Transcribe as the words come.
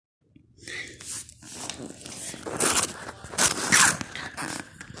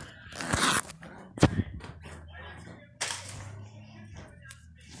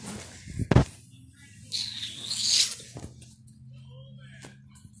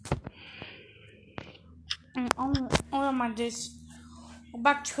And all of my this. Go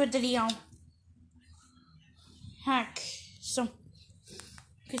back to the video. Heck, so,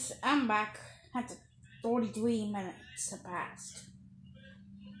 because I'm back at the 43 minutes have passed.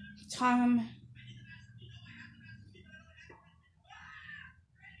 Time.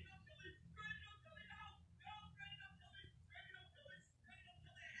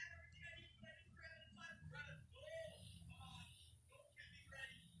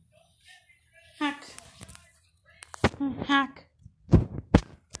 Heck. Heck.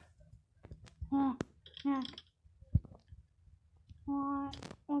 Oh, heck.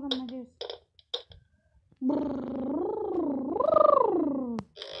 What am I doing?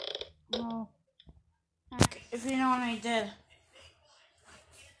 Oh, heck, if you know what I did.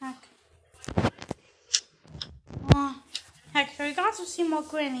 Heck. Heck, so you guys will see more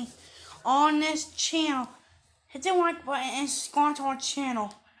Granny on this channel. Hit the like button and subscribe to our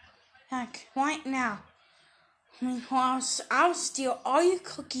channel. Heck, right now. I mean, I'll steal all your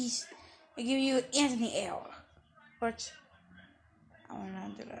cookies and give you an Anthony error. But I will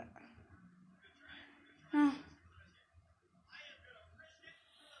not do that. No.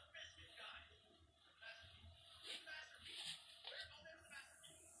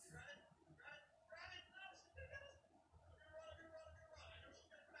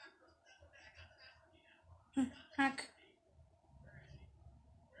 Heck.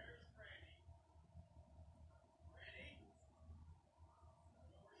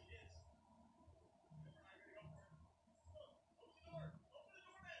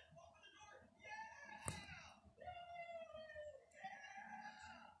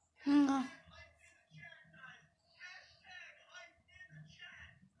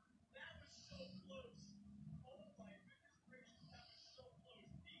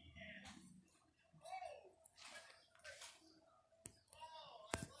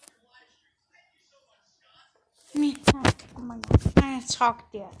 Me, heck. Oh my god. I haven't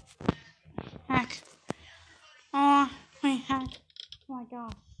talked yet. Heck. Oh, wait, heck. Oh my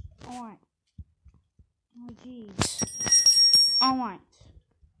gosh. Alright. Oh, jeez. Alright.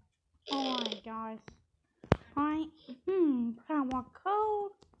 Alright, guys. Alright. Put on one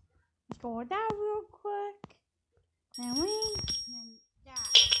code. Let's go with that real quick. And then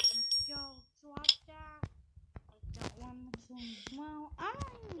that. Let's go drop that. That one as well. I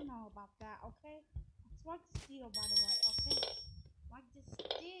don't even know about that, okay? It's like Steel, by the way, okay? Like this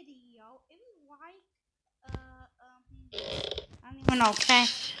video. If you like, I don't even know, okay?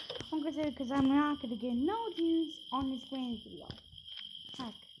 I'm gonna say it because I'm not gonna get no views on this Granny video.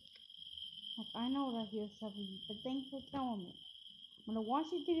 Heck, I know that you're something, but thanks for telling me. I'm gonna watch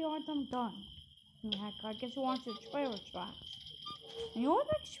this video once I'm done. Heck, I guess you watch the trailer tracks. And you always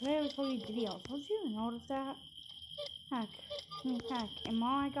make trailers for your videos. Don't you notice that? Heck, and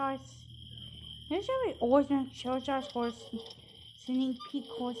my guys, usually always make trailer tracks for sneak peek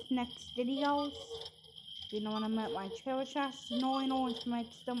course next videos. You know what I meant? My trailer tracks, knowing always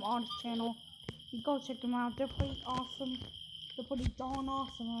makes them on the channel. You go check them out. They're pretty awesome. They're pretty darn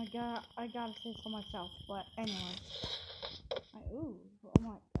awesome. I gotta say so myself. But anyway, oh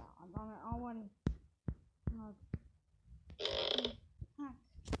my god, I already.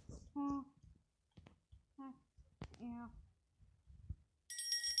 Yeah.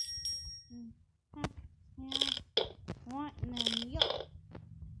 What? And then yup.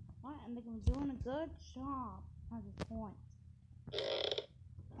 What? And they're doing a good job at this point.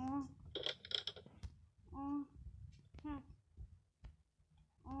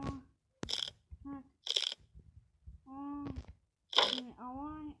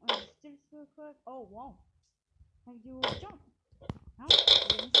 Alright, let's do this real quick. Oh, whoa. I do a jump.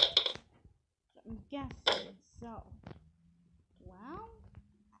 I'm guessing so. Well,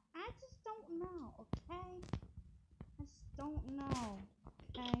 I just don't know, okay? I just don't know,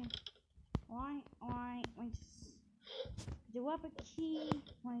 okay? Alright, let me just do up a key.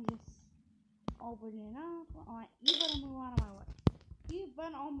 Let me just open it up. Alright, you better move out of my way. You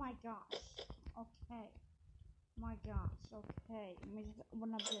better, oh my gosh. Okay. My gosh, okay. Let me just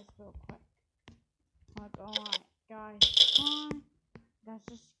open up this real quick. Alright, guys. Let's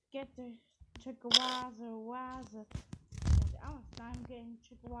just get the Chickawaza. I'm getting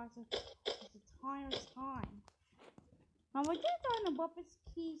Chickawaza this entire time. Now, we did on the weapons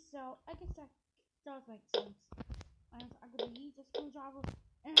key, so I guess that does make sense. I'm gonna use the screwdriver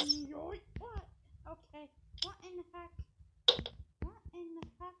and yoink! What? Okay. What in the heck? What in the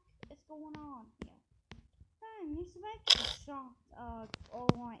heck is going make a shot all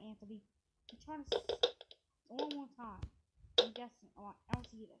right, Anthony. I'm trying to one more time. I'm guessing. Alright, I'll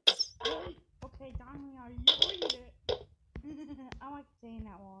see this. Wait, okay, Diamond, I read it. I like saying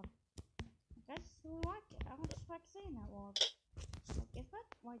that word. I just like it. I just like saying that word. Like, it's not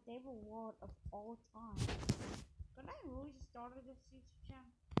my favorite word of all time. But I really just started this YouTube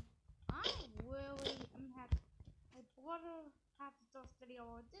channel. I really am happy. My brother had to do a video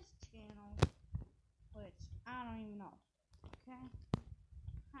on this channel, which I don't even know. Okay?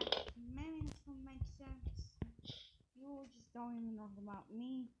 Maybe this will make sense. You just don't even know about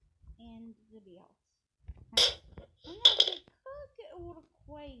me and the videos. And it could get a little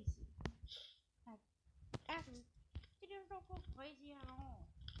crazy. Actually, videos don't go crazy at all.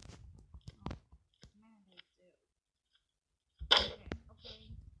 Oh, man, they do. Okay.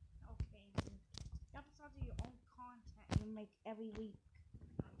 You have to start your own content you make every week.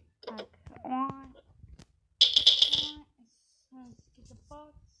 Like, let's get the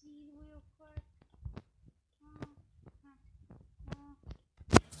boat seed real quick.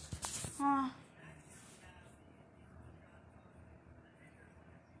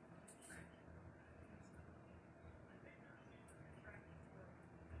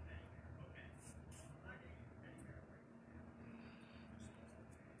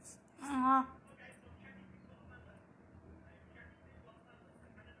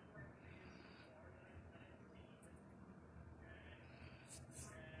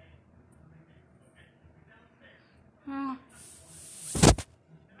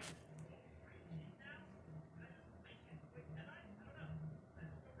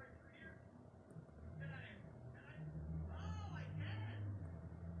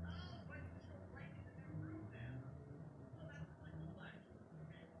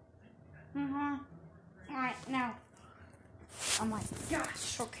 Alright, now. Oh my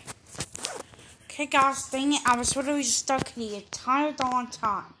gosh, okay. Okay, guys, dang it, I was literally stuck the entire darn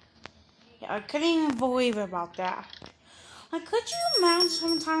time. Yeah, I couldn't even believe about that. Like, could you imagine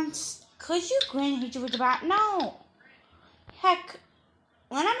sometimes, could you granny hit you with the bat? No. Heck,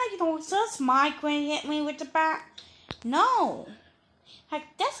 when I'm making the does my granny hit me with the bat? No.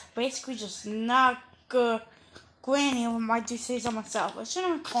 Heck, that's basically just not good granny if I might do say so myself. I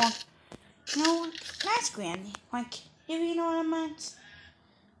shouldn't have called, you know what, nice granny. Like, if you know what I meant.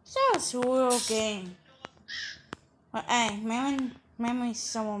 So it's a real game. But hey, maybe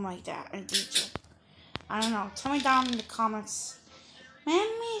someone like that in the future. I don't know. Tell me down in the comments.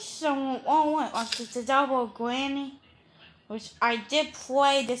 Maybe someone, like the double granny. Which I did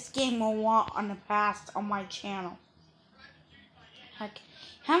play this game a lot on the past on my channel. Like,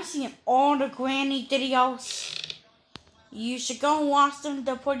 haven't seen all the granny videos. You should go and watch them.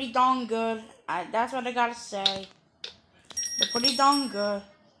 They're pretty darn good. That's what I gotta say. They're pretty darn good.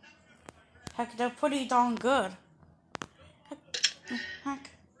 Heck, they're pretty darn good. Heck.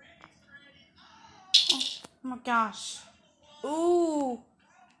 Oh my gosh. Ooh.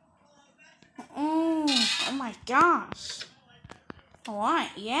 Ooh. Oh my gosh.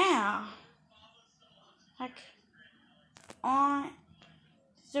 Alright, yeah. Heck. Alright.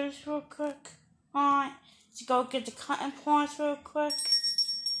 This real quick. Alright. Let's go get the cutting parts real quick.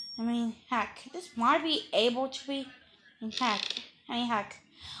 I mean, heck. This might be able to be. Heck.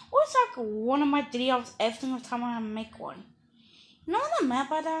 What's like one of my videos every single time I make one? You know what I meant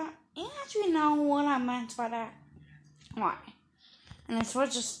by that? You actually know what I meant by that. Why? And so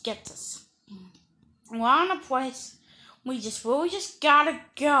let's just get this. We're on a place. We just gotta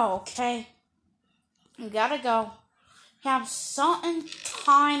go, okay? We gotta go. We have certain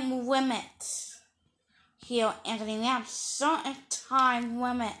time limits. Here, Anthony, we have certain time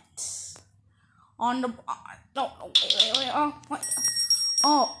limits. On the... wait.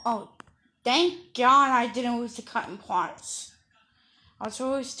 Oh. Thank God I didn't lose the cutting parts. I was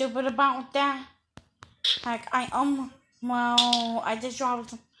really stupid about that. Like, well, I just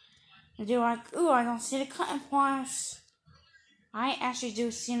dropped and do like, ooh, I don't see the cutting parts. I actually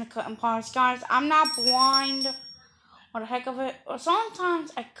do see the cutting parts. Guys, I'm not blind. What the heck of it. Or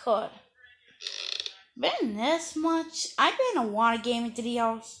sometimes I could. Been this much. I've been in a lot of gaming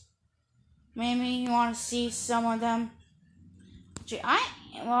videos. Maybe you want to see some of them.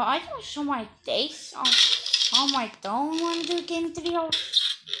 I don't show my face on my phone when I do gaming videos.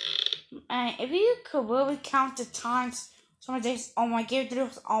 And if you could really count the times some of days on my game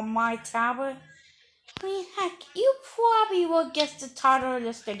videos on my tablet, I mean, heck, you probably will guess the title of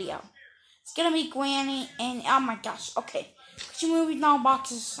this video. It's gonna be Granny, and oh my gosh, okay. Could you move down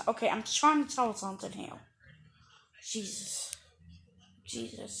boxes? Okay, I'm trying to tell something here. Jesus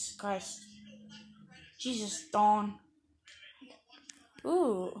Christ. Jesus, Dawn.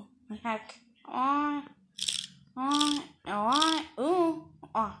 Ooh, heck. Alright. Ooh.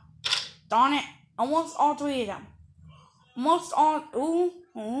 Darn it. Almost all three of them. Almost all. Ooh.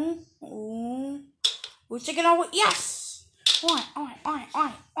 Who's taking over? Yes! Alright.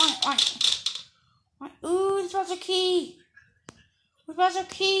 Ooh, the special key.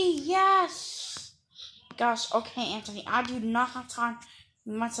 Yes! Gosh, okay, Anthony. I do not have time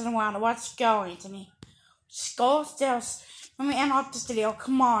messing around. Let's go, Anthony. Just go upstairs. Let me end off this video.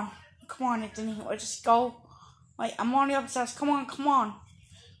 Come on, Anthony. Let's just go. Wait, I'm already upstairs. Come on.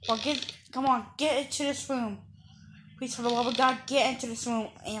 Well, get into this room. Please, for the love of God, get into this room,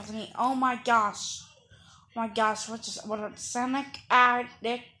 Anthony. Oh my gosh. What a Sonic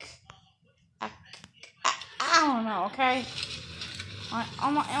addict? I don't know. Okay.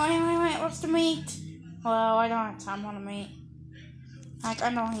 Wait. What's the meat? Well, I don't have time for the meat. Like,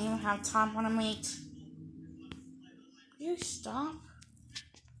 I don't even have time for the meat. Will you stop?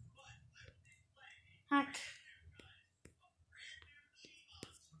 Heck.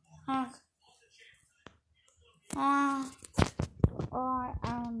 I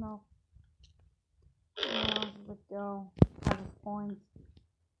don't know. Let's go at this point.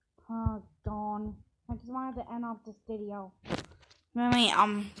 Gone. I just wanted to end off this video. Let me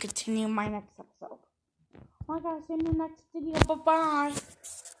continue my next episode. Oh my gosh, in the next video. Bye bye.